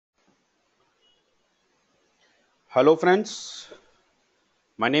Hello friends,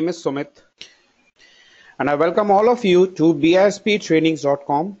 my name is Sumit and I welcome all of you to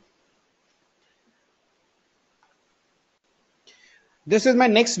bisptrainings.com. This is my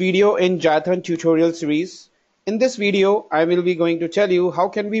next video in Jython tutorial series. In this video, I will be going to tell you how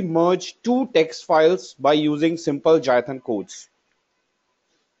can we merge two text files by using simple Jython codes.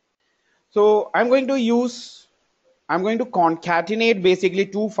 So I'm going to concatenate basically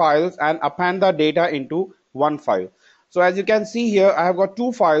two files and append the data into one file. So as you can see here, I have got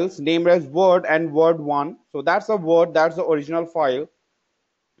two files named as Word and Word1. So that's the Word, that's the original file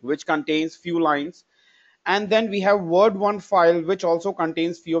which contains few lines. And then we have Word1 file which also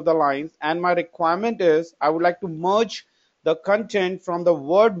contains few of the lines. And my requirement is I would like to merge the content from the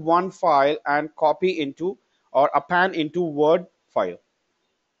Word1 file and copy into or append into Word file.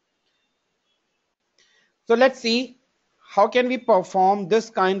 So let's see how can we perform this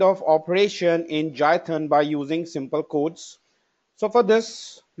kind of operation in Jython by using simple codes. So for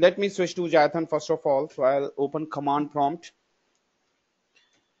this, let me switch to Jython first of all. So I'll open command prompt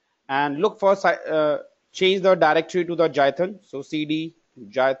and look for change the directory to the Jython. So cd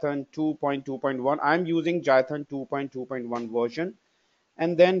Jython 2.2.1. I'm using Jython 2.2.1 version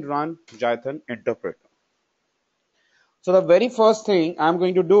and then run Jython interpreter. So the very first thing I'm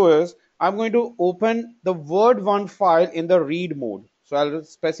going to do is I'm going to open the Word1 file in the read mode. So I'll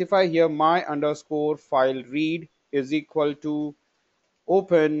specify here my underscore file read is equal to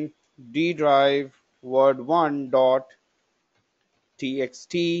open d drive word1 dot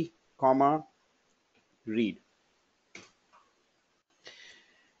txt comma read.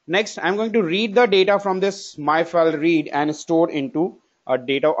 Next, I'm going to read the data from this my file read and store into a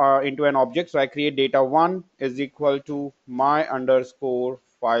data into an object. So I create data1 is equal to my underscore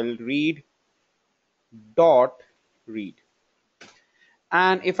file read dot read.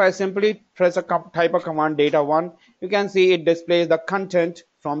 And if I simply press a type of command data1, you can see it displays the content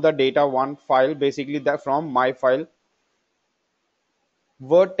from the data1 file, basically that from my file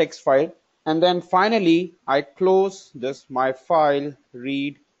Word text file. And then finally I close this my file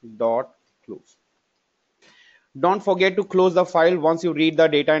read dot close. Don't forget to close the file once you read the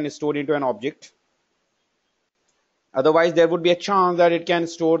data and store into an object. Otherwise there would be a chance that it can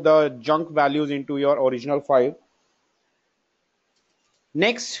store the junk values into your original file.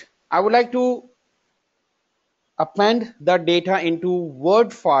 Next, I would like to append the data into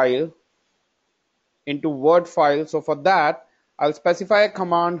Word file. So for that, I'll specify a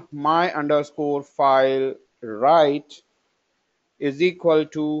command my underscore file write is equal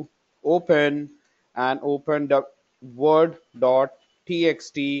to open and open the word.txt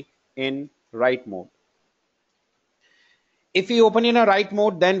in write mode. If we open in a write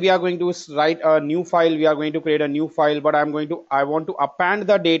mode, then we are going to write a new file. We are going to create a new file, but I want to append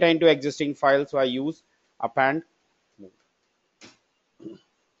the data into existing file. So I use append mode.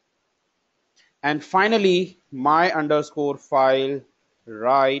 And finally, my underscore file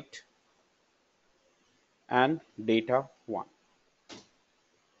write and data1.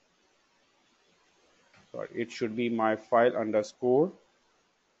 Sorry, it should be my file underscore.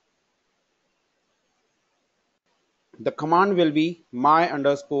 The command will be my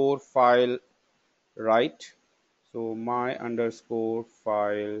underscore file write. So my underscore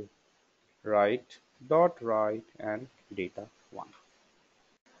file write dot write and data1.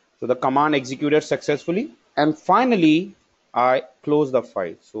 So the command executed successfully. And finally, I close the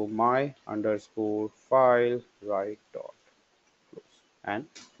file. So my underscore file write dot close and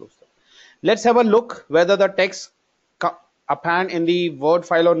close that. Let's have a look whether the text append in the Word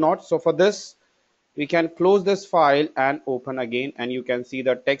file or not. So for this, we can close this file and open again, and you can see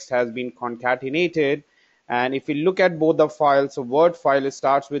the text has been concatenated. And if you look at both the files, so Word file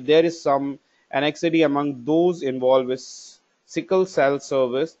starts with there is some annexity among those involved with sickle cell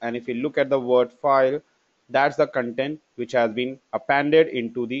service, and if you look at the Word file, that's the content which has been appended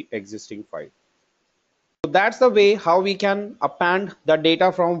into the existing file. So that's the way how we can append the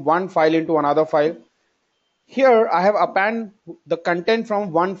data from one file into another file. Here I have append the content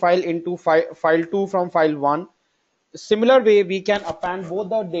from one file into file 2 from file 1. Similar way we can append both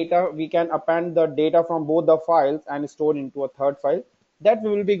the data, we can append the data from both the files and store into a third file. That we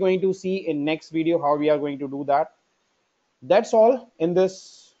will be going to see in next video how we are going to do that. That's all in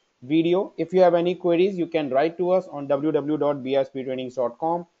this video. If you have any queries, you can write to us on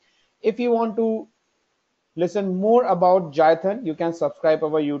www.bisptrainings.com. If you want to listen more about Jython, you can subscribe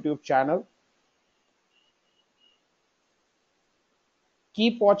our YouTube channel.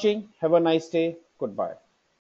 Keep watching. Have a nice day. Goodbye.